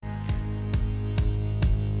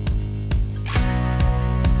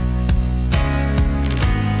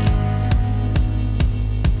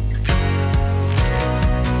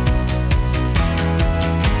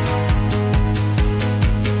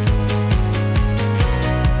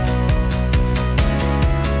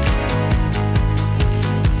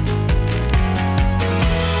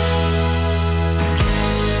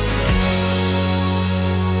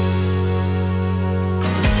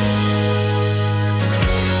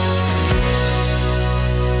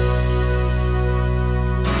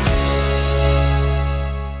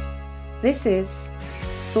This is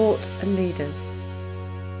Thought and Leaders.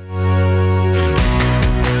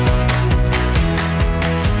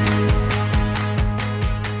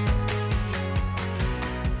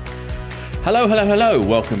 Hello.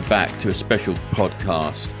 Welcome back to a special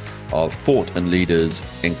podcast of Thought and Leaders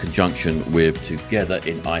in conjunction with Together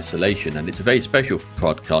in Isolation. And it's a very special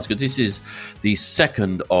podcast because this is the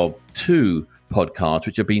second of two podcasts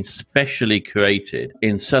which have been specially created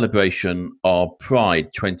in celebration of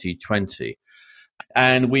Pride 2020.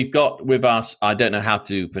 And we've got with us, I don't know how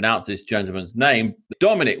to pronounce this gentleman's name,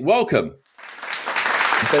 Dominic, welcome.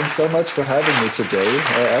 Thanks so much for having me today.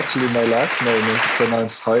 Actually, my last name is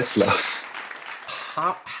pronounced Heisler.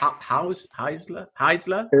 Heisler?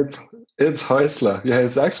 It's Heisler. Yeah,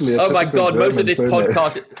 it's actually a oh my God, German most of this surname.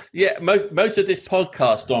 podcast, most of this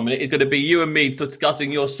podcast, Dominic, is going to be you and me discussing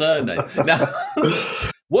your surname. Now,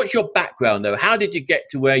 what's your background though? How did you get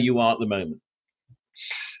to where you are at the moment?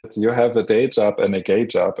 You have a day job and a gay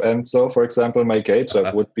job. And so, for example, my gay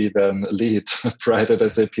job would be then lead Pride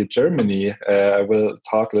at SAP Germany. I will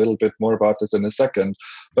talk a little bit more about this in a second.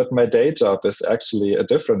 But my day job is actually a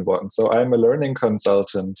different one. So I'm a learning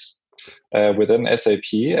consultant within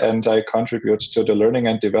SAP, and I contribute to the learning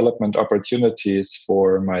and development opportunities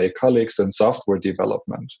for my colleagues in software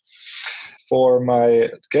development. For my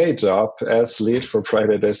gay job as lead for Pride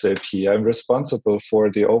at SAP, I'm responsible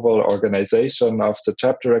for the overall organization of the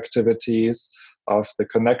chapter activities, of the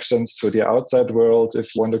connections to the outside world,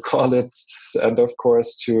 if you want to call it, and of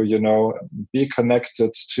course to, be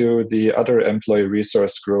connected to the other employee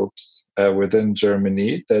resource groups within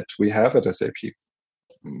Germany that we have at SAP.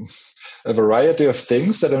 A variety of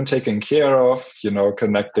things that I'm taking care of,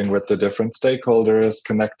 connecting with the different stakeholders,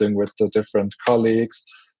 connecting with the different colleagues,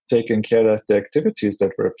 taking care of the activities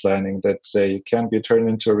that we're planning, that they can be turned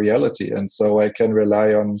into reality. And so I can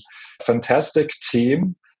rely on a fantastic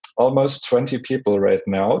team, almost 20 people right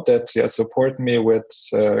now, that support me with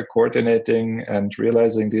coordinating and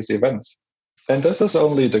realizing these events. And this is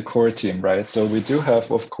only the core team, right? So we do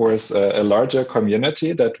have, of course, a larger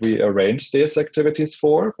community that we arrange these activities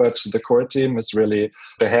for, but the core team is really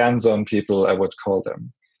the hands-on people, I would call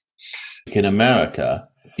them. In America,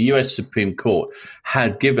 the US Supreme Court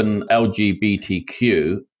had given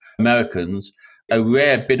LGBTQ Americans a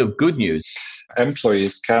rare bit of good news.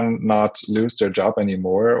 Employees cannot lose their job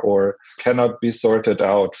anymore or cannot be sorted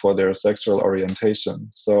out for their sexual orientation.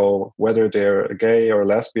 So whether they're gay or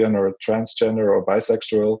lesbian or transgender or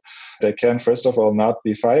bisexual, they can, first of all, not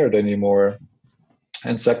be fired anymore.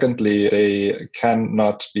 And secondly, they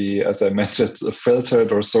cannot be, as I mentioned,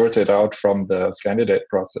 filtered or sorted out from the candidate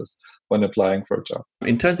process when applying for a job.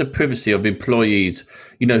 In terms of privacy of employees,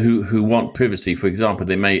 who want privacy, for example,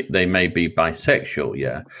 they may be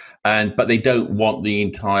bisexual, but they don't want the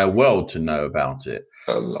entire world to know about it.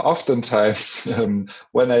 Oftentimes,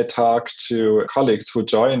 when I talk to colleagues who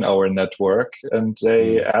join our network and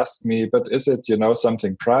they ask me, but is it,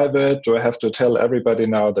 something private? Do I have to tell everybody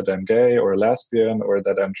now that I'm gay or lesbian or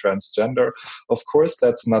that I'm transgender? Of course,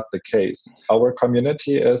 that's not the case. Our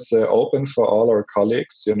community is open for all our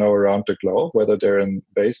colleagues, around the globe, whether they're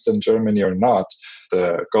based in Germany or not.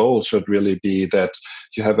 The goal should really be that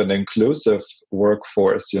you have an inclusive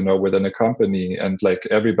workforce, within a company, and like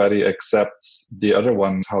everybody accepts the other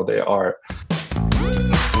ones how they are.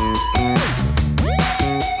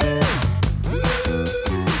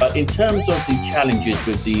 But in terms of the challenges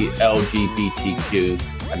with the LGBTQ,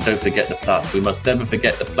 and don't forget the plus, we must never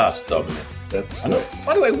forget the plus, Dominic. That's right.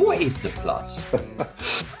 By the way, what is the plus?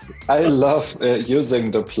 I love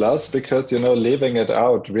using the plus because, leaving it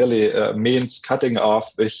out really means cutting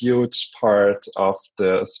off a huge part of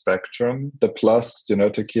the spectrum. The plus,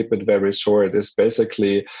 to keep it very short, is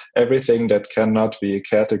basically everything that cannot be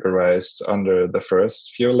categorized under the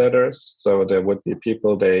first few letters. So there would be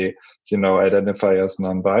people, they, identify as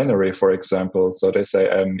non-binary, for example. So they say,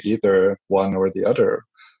 I'm either one or the other.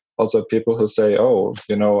 Also people who say,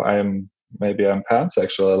 I'm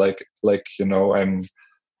pansexual,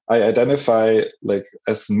 I identify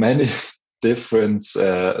as many different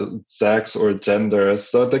sex or genders.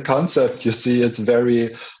 So the concept, it's very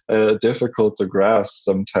difficult to grasp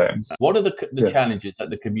sometimes. What are the challenges that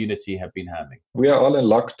the community have been having? We are all in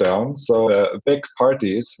lockdown, so big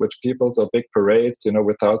parties with people, so big parades,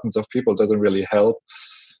 with thousands of people doesn't really help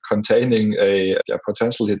containing a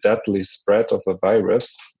potentially deadly spread of a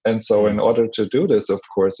virus. And so in order to do this, of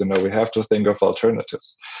course, we have to think of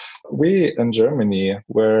alternatives. We in Germany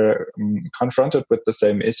were confronted with the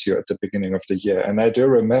same issue at the beginning of the year. And I do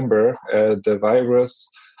remember the virus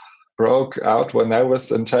broke out when I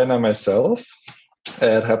was in China myself.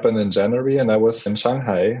 It happened in January, and I was in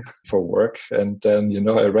Shanghai for work. And then,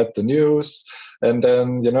 I read the news. And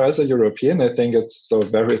then, as a European, I think it's so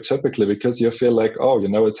very typically because you feel like, oh,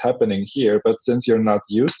 it's happening here. But since you're not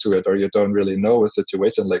used to it or you don't really know a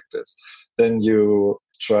situation like this, then you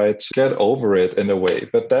try to get over it in a way.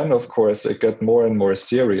 But then, of course, it got more and more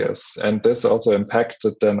serious. And this also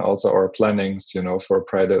impacted then also our plannings, for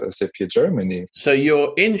Pride at SAP Germany. So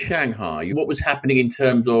you're in Shanghai. What was happening in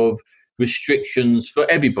terms of restrictions for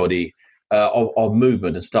everybody of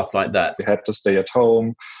movement and stuff like that? We had to stay at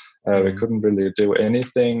home. We couldn't really do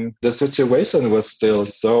anything. The situation was still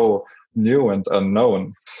so new and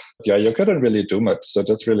unknown. Yeah, you couldn't really do much. So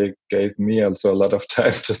this really gave me also a lot of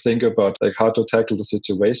time to think about how to tackle the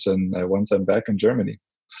situation once I'm back in Germany.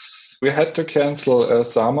 We had to cancel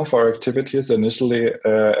some of our activities initially,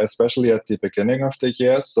 especially at the beginning of the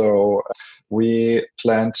year. So we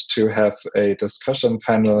planned to have a discussion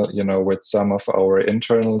panel, with some of our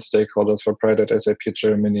internal stakeholders for Pride at SAP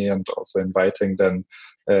Germany, and also inviting then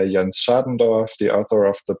Jens Schadendorf, the author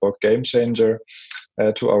of the book Game Changer,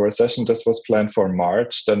 to our session. This was planned for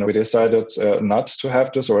March. Then we decided not to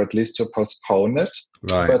have this, or at least to postpone it.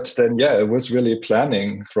 Right. But then, it was really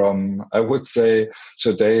planning from, I would say,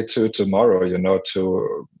 today to tomorrow,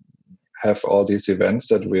 to have all these events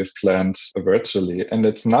that we've planned virtually. And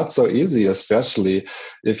it's not so easy, especially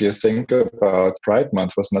if you think about Pride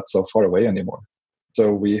Month was not so far away anymore.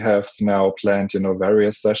 So we have now planned,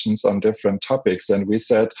 various sessions on different topics. And we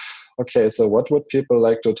said, okay, so what would people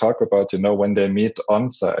like to talk about, when they meet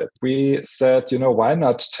on site? We said, why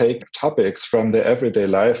not take topics from the everyday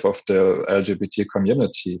life of the LGBT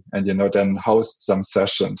community and, then host some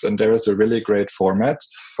sessions. And there is a really great format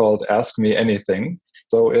called Ask Me Anything.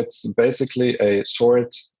 So it's basically a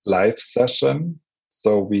short live session.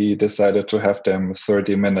 So we decided to have them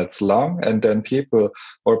 30 minutes long, and then people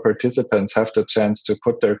or participants have the chance to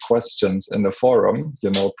put their questions in the forum,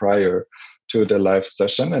 prior to the live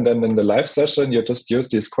session. And then in the live session, you just use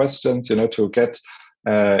these questions, to get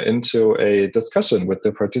into a discussion with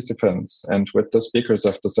the participants and with the speakers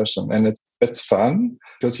of the session. And it's fun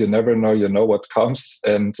because you never know, what comes.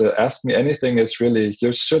 And Ask Me Anything is really,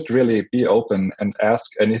 you should really be open and ask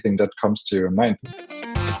anything that comes to your mind.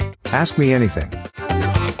 Ask me anything.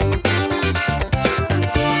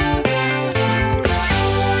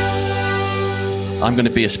 I'm going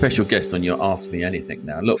to be a special guest on your Ask Me Anything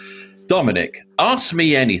now. Look, Dominic, ask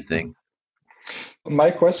me anything.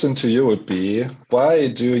 My question to you would be, why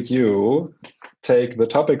do you take the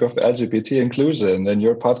topic of LGBT inclusion in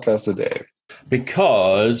your podcast today?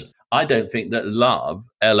 Because I don't think that love,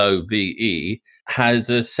 L-O-V-E, has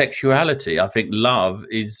a sexuality. I think love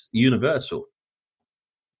is universal.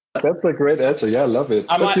 That's a great answer. Yeah, I love it.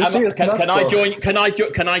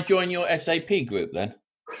 Can I join your SAP group then?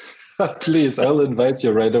 Please, I'll invite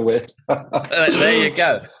you right away. There you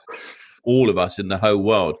go. All of us in the whole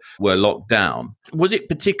world were locked down. Was it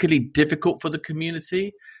particularly difficult for the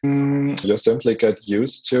community? You simply get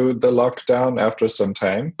used to the lockdown after some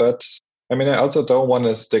time. But I also don't want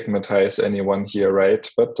to stigmatize anyone here, right?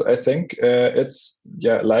 But I think it's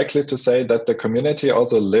likely to say that the community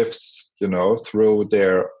also lives, through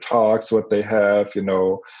their talks, what they have,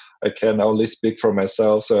 I can only speak for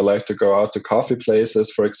myself. So I like to go out to coffee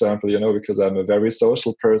places, for example, because I'm a very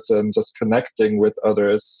social person, just connecting with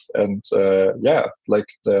others. And like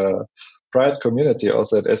the Pride community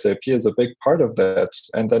also at SAP is a big part of that.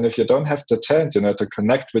 And then if you don't have the chance, to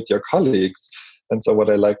connect with your colleagues. And so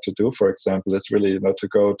what I like to do, for example, is really, to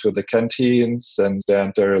go to the canteens and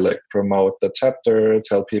stand there, promote the chapter,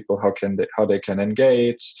 tell people how they can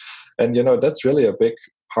engage. And, that's really a big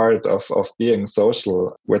part of being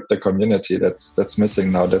social with the community that's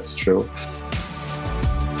missing now. That's true.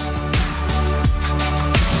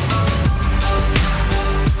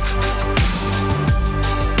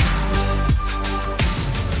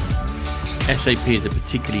 SAP is a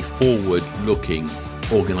particularly forward-looking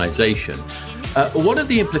organization. What are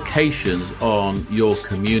the implications on your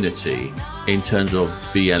community in terms of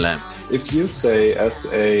BLM? If you say as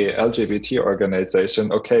a LGBT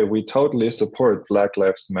organization, okay, we totally support Black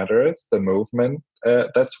Lives Matter, the movement,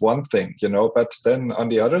 that's one thing, but then on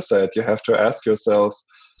the other side, you have to ask yourself,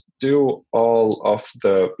 do all of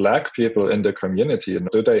the Black people in the community,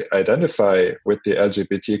 do they identify with the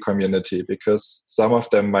LGBT community? Because some of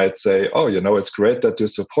them might say, oh, it's great that you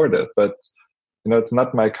support it, but it's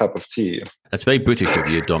not my cup of tea. That's very British of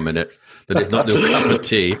you, Dominic, that it's not your cup of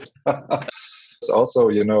tea. It's also,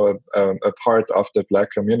 a part of the Black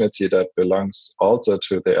community that belongs also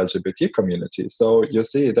to the LGBT community. So you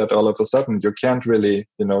see that all of a sudden you can't really,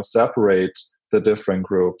 separate the different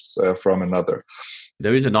groups from another.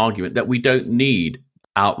 There is an argument that we don't need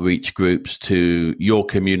outreach groups to your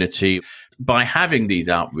community. By having these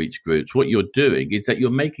outreach groups, what you're doing is that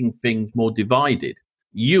you're making things more divided.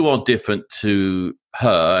 You are different to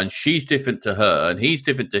her, and she's different to her, and he's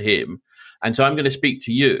different to him. And so I'm going to speak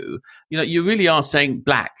to you. You really are saying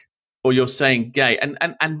black, or you're saying gay.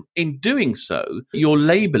 And in doing so, you're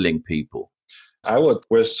labeling people. I would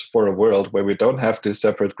wish for a world where we don't have these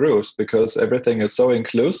separate groups, because everything is so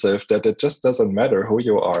inclusive that it just doesn't matter who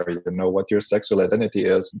you are, what your sexual identity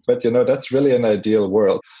is. But, that's really an ideal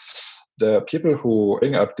world. The people who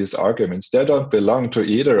bring up these arguments, they don't belong to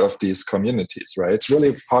either of these communities, right? It's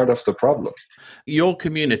really part of the problem. Your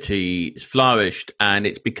community has flourished, and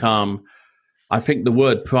it's become, I think the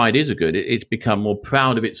word pride is it's become more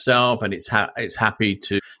proud of itself, and it's happy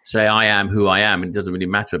to say, I am who I am, and it doesn't really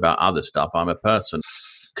matter about other stuff. I'm a person.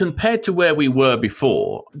 Compared to where we were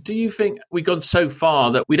before, do you think we've gone so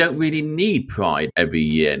far that we don't really need pride every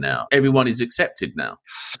year now? Everyone is accepted now.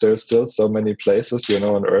 There's still so many places,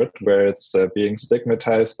 on earth where it's being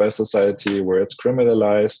stigmatized by society, where it's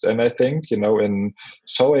criminalized. And I think, in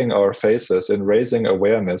showing our faces, in raising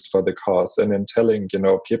awareness for the cause, and in telling,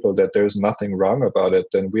 people that there's nothing wrong about it,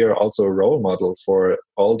 then we are also a role model for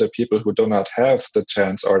all the people who do not have the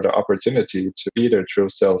chance or the opportunity to be their true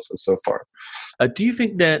self so far. Do you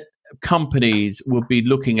think that companies will be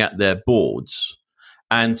looking at their boards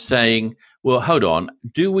and saying, well, hold on,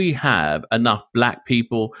 do we have enough black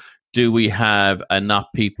people? Do we have enough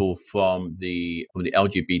people from the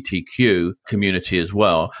LGBTQ community as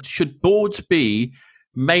well? Should boards be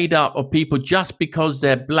made up of people just because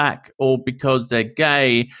they're black or because they're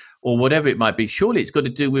gay or whatever it might be? Surely it's got to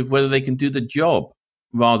do with whether they can do the job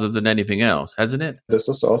rather than anything else, hasn't it? This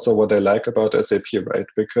is also what I like about SAP, right?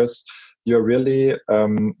 Because you're really,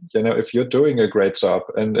 if you're doing a great job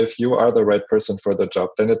and if you are the right person for the job,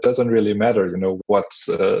 then it doesn't really matter, what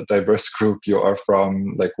diverse group you are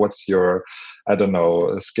from, like what's your,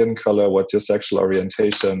 skin color, what's your sexual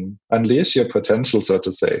orientation. Unleash your potential, so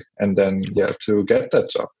to say, and then, to get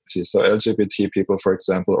that job. So LGBT people, for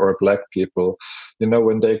example, or black people,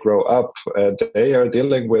 when they grow up, they are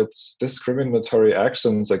dealing with discriminatory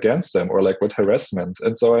actions against them or like with harassment.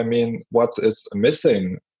 And so, what is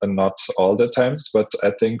missing, and not all the times, but I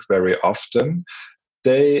think very often,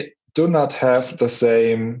 they do not have the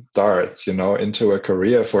same start, into a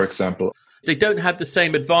career, for example. They don't have the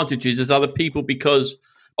same advantages as other people because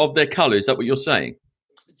of their color. Is that what you're saying?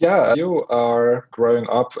 Yeah, you are growing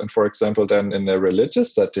up, and for example, then in a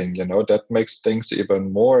religious setting, that makes things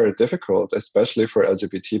even more difficult, especially for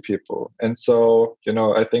LGBT people. And so,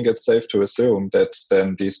 I think it's safe to assume that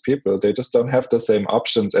then these people, they just don't have the same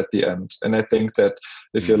options at the end. And I think that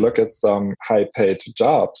if you look at some high-paid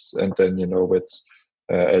jobs, and then, with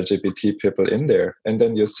LGBT people in there, and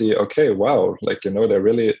then you see, okay, wow, there are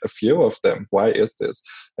really a few of them. Why is this?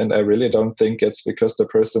 And I really don't think it's because the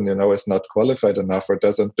person, is not qualified enough or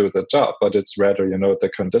doesn't do the job, but it's rather,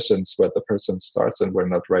 the conditions where the person starts and were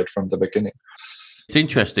not right from the beginning. It's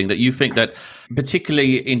interesting that you think that,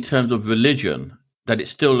 particularly in terms of religion, that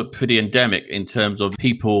it's still pretty endemic in terms of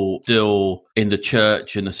people still in the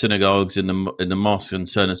church, in the synagogues, in the mosque, and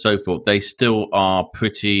so on and so forth. They still are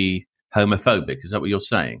pretty homophobic. Is that what you're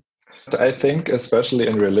saying? I think especially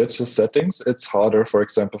in religious settings, it's harder, for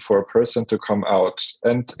example, for a person to come out.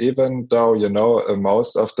 And even though,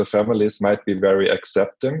 most of the families might be very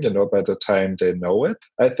accepting, by the time they know it,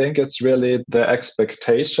 I think it's really the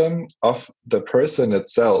expectation of the person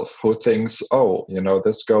itself who thinks, oh,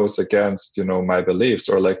 this goes against, my beliefs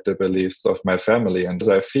or like the beliefs of my family. And there's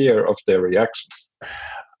a fear of their reactions.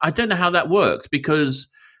 I don't know how that works, because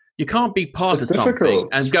you can't be part of something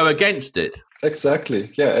and go against it.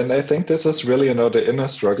 Exactly. Yeah. And I think this is really, the inner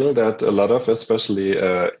struggle that a lot of, especially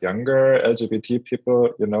younger LGBT people,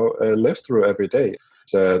 live through every day.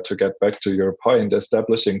 To get back to your point,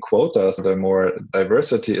 establishing quotas, the more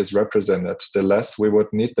diversity is represented, the less we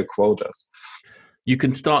would need the quotas. You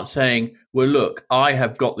can start saying, well, look, I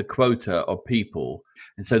have got the quota of people,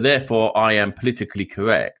 and so therefore I am politically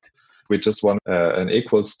correct. We just want an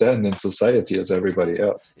equal stand in society as everybody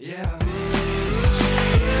else. Yeah.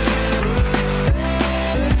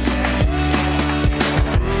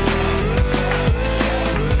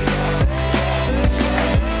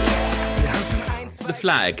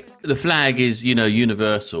 The flag is,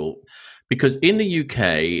 universal, because in the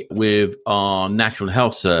UK, with our National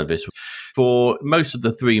Health Service, for most of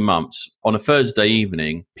the 3 months, on a Thursday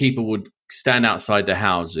evening, people would stand outside their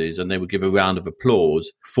houses and they would give a round of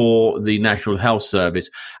applause for the National Health Service.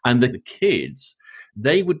 And the kids,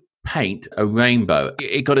 they would paint a rainbow.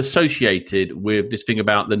 It got associated with this thing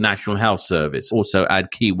about the National Health Service, also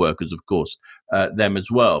add key workers, of course, them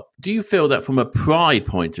as well. Do you feel that from a pride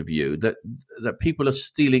point of view that people are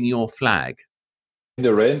stealing your flag?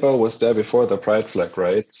 The rainbow was there before the pride flag,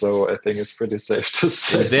 right? So I think it's pretty safe to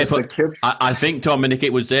say it was there the kids. I think, Dominic,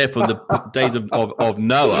 it was there from the days of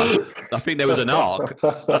Noah. I think there was an ark.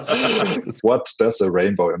 What does a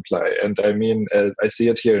rainbow imply? And I mean, I see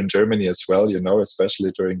it here in Germany as well,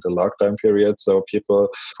 especially during the lockdown period. So people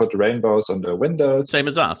put rainbows on their windows. Same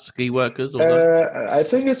as us, ski workers? I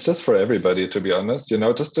think it's just for everybody, to be honest,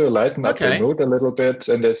 just to lighten up the mood a little bit.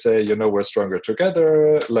 And they say, we're stronger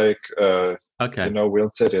together. We'll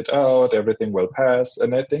sit it out, everything will pass.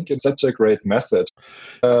 And I think it's such a great message.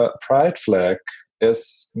 Pride flag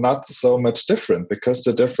is not so much different because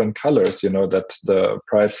the different colors, that the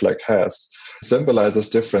pride flag has symbolizes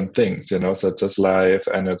different things, such as life,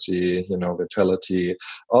 energy, vitality,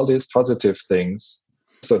 all these positive things.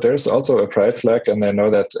 So there's also a pride flag, and I know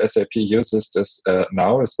that SAP uses this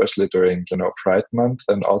now, especially during, Pride Month,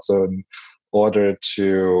 and also in order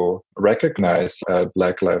to recognize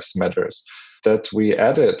Black Lives Matters, that we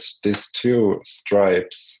added these two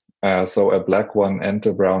stripes, so a black one and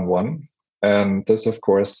a brown one. And this, of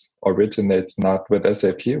course, originates not with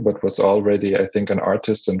SAP, but was already, I think, an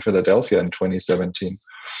artist in Philadelphia in 2017.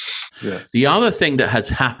 Yes. The other thing that has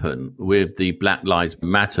happened with the Black Lives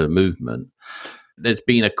Matter movement, there's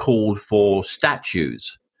been a call for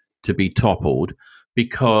statues to be toppled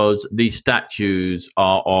because these statues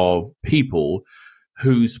are of people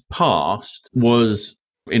whose past was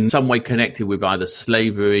in some way connected with either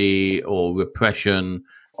slavery or repression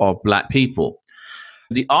of Black people.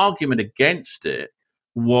 The argument against it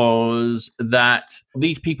was that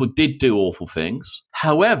these people did do awful things.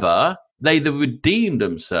 However, they redeemed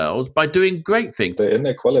themselves by doing great things. The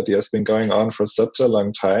inequality has been going on for such a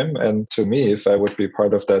long time. And to me, if I would be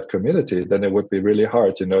part of that community, then it would be really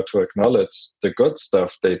hard, to acknowledge the good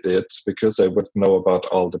stuff they did because I would know about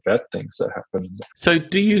all the bad things that happened. So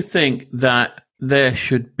do you think that there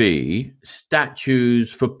should be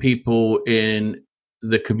statues for people in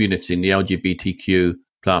the community, in the LGBTQ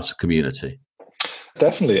plus community?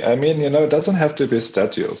 Definitely. I mean, it doesn't have to be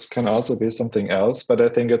statues. It can also be something else. But I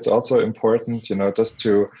think it's also important, just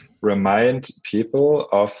to remind people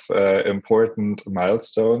of important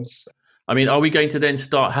milestones. I mean, are we going to then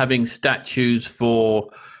start having statues for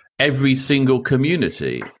every single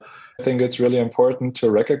community? I think it's really important to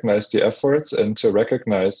recognize the efforts and to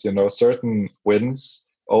recognize, certain wins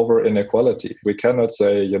over inequality. We cannot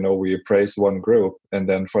say, we praise one group and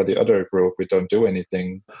then for the other group, we don't do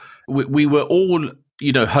anything. We were all,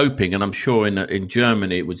 hoping, and I'm sure in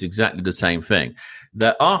Germany it was exactly the same thing,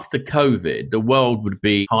 that after COVID, the world would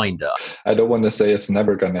be kinder. I don't want to say it's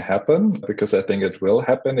never going to happen because I think it will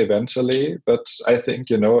happen eventually. But I think,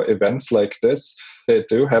 events like this, they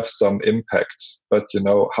do have some impact. But,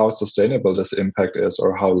 how sustainable this impact is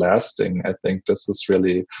or how lasting, I think this is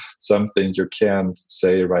really something you can't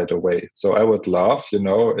say right away. So I would love,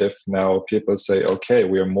 if now people say, okay,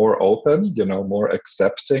 we're more open, more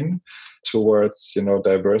accepting towards,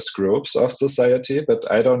 diverse groups of society. But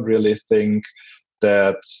I don't really think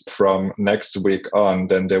that from next week on,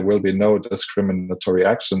 then there will be no discriminatory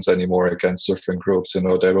actions anymore against different groups.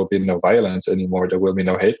 There will be no violence anymore. There will be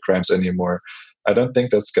no hate crimes anymore. I don't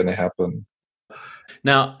think that's going to happen.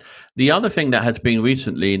 Now, the other thing that has been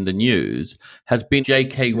recently in the news has been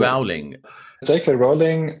J.K. Rowling. J.K.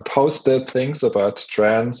 Rowling posted things about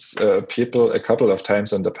trans people a couple of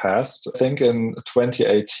times in the past. I think in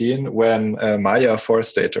 2018, when Maya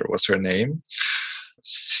Forstater was her name,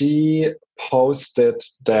 she posted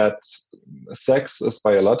that sex is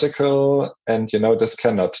biological and, this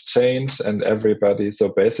cannot change. And everybody,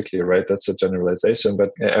 so basically, right, that's a generalization, but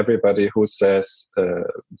everybody who says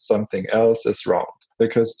something else is wrong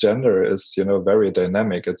because gender is, very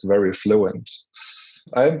dynamic. It's very fluent.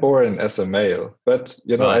 I'm born as a male, but,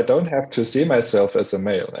 I don't have to see myself as a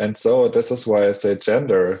male. And so this is why I say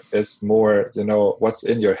gender is more, what's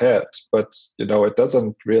in your head. But, it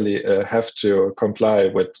doesn't really have to comply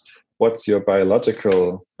with what's your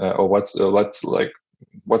biological or what's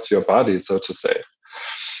your body, so to say.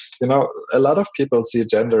 A lot of people see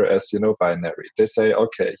gender as, binary. They say,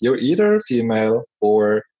 okay, you're either female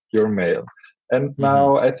or you're male. And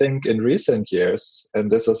now I think in recent years, and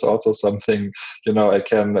this is also something, I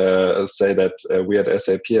can say that we at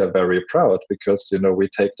SAP are very proud because, we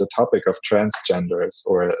take the topic of transgenders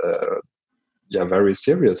or very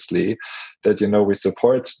seriously, that, we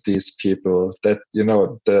support these people, that,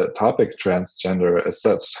 the topic transgender as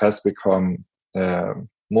such has become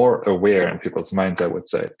more aware in people's minds, I would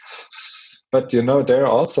say. But, there are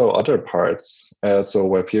also other parts. So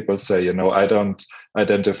where people say, I don't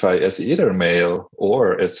identify as either male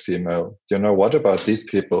or as female. What about these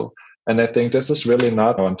people? And I think this is really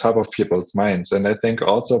not on top of people's minds. And I think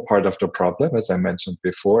also part of the problem, as I mentioned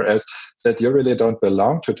before, is that you really don't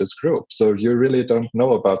belong to this group. So you really don't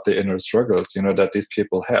know about the inner struggles, that these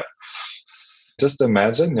people have. Just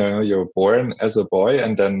imagine, you're born as a boy,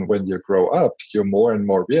 and then when you grow up, you more and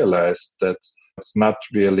more realize that it's not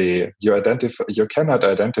really, you cannot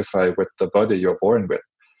identify with the body you're born with.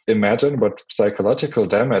 Imagine what psychological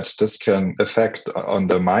damage this can affect on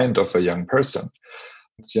the mind of a young person.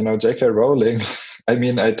 J.K. Rowling,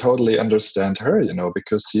 I totally understand her,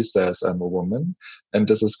 because she says I'm a woman, and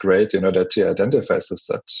this is great, that she identifies as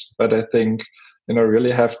such. But I think,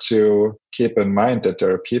 really have to keep in mind that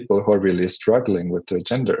there are people who are really struggling with their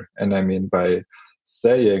gender. And by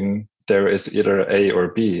saying there is either A or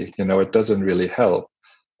B, it doesn't really help.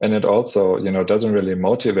 And it also, doesn't really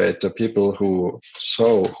motivate the people who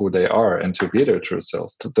show who they are and to be their true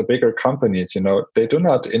self. The bigger companies, they do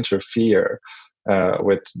not interfere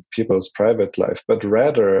with people's private life, but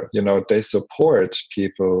rather, they support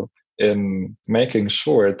people in making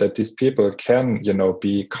sure that these people can,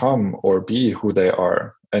 become or be who they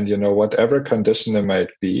are. And, whatever condition it might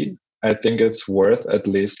be, I think it's worth at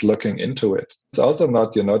least looking into it. It's also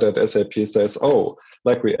not, that SAP says,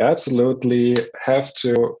 we absolutely have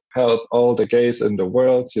to help all the gays in the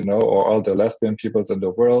world, or all the lesbian peoples in the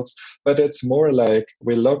world. But it's more like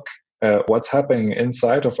we look at what's happening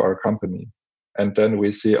inside of our company. And then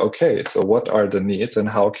we see, okay, so what are the needs and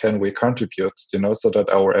how can we contribute, so that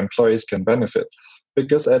our employees can benefit?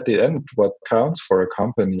 Because at the end, what counts for a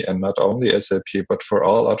company, and not only SAP, but for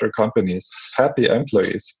all other companies, happy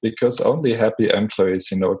employees, because only happy employees,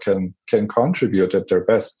 can contribute at their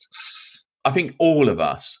best. I think all of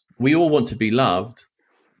us, we all want to be loved.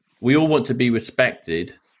 We all want to be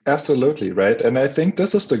respected. Absolutely, right. And I think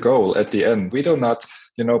this is the goal at the end. We do not,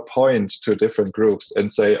 point to different groups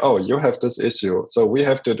and say, you have this issue, so we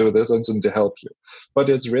have to do this and to help you.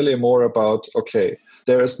 But it's really more about, okay,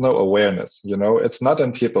 there is no awareness, it's not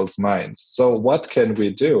in people's minds. So what can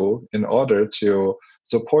we do in order to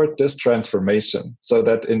support this transformation so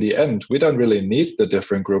that in the end, we don't really need the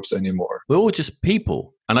different groups anymore? We're all just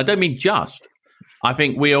people. And I don't mean just. I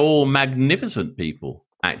think we are all magnificent people,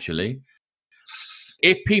 actually.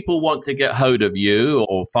 If people want to get hold of you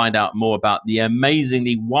or find out more about the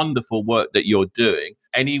amazingly wonderful work that you're doing,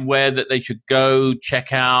 anywhere that they should go,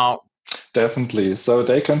 check out? Definitely. So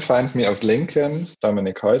they can find me on LinkedIn.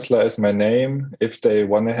 Dominik Häusler is my name. If they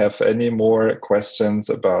want to have any more questions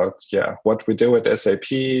about what we do at SAP,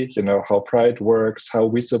 how Pride works, how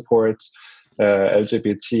we support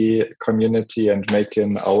LGBT community and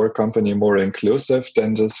making our company more inclusive,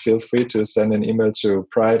 then just feel free to send an email to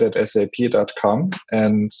pride@sap.com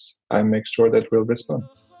and I make sure that we'll respond.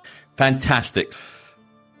 Fantastic.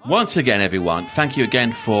 Once again, everyone, thank you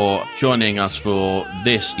again for joining us for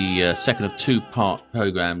this, the second of two-part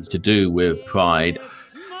programs to do with Pride.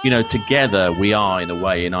 Together we are, in a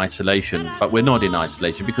way, in isolation, but we're not in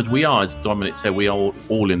isolation because we are, as Dominik said, we are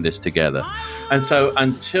all in this together. And so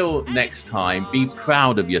until next time, be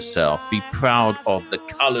proud of yourself. Be proud of the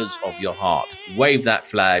colors of your heart. Wave that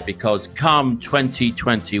flag, because come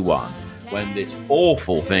 2021, when this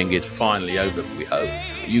awful thing is finally over, we hope,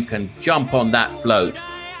 you can jump on that float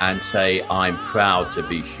and say, I'm proud to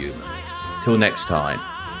be human. Till next time,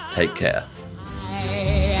 take care.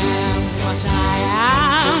 What I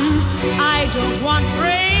am, I don't want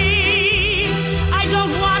praise, I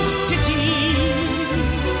don't want pity.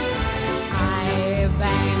 I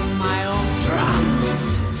bang my own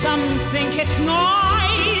drum. Some think it's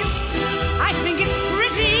noise, I think it's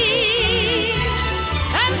pretty.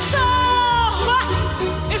 And so,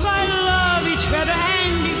 if I love each feather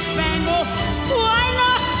and each spangle, why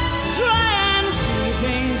not try and see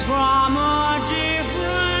things from a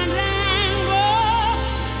different angle?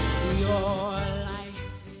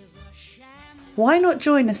 Why not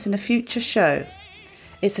join us in a future show?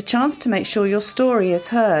 It's a chance to make sure your story is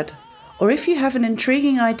heard. Or if you have an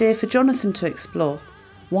intriguing idea for Jonathan to explore,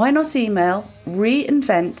 why not email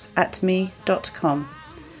reinvent@me.com.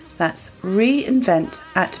 That's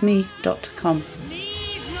reinvent@me.com.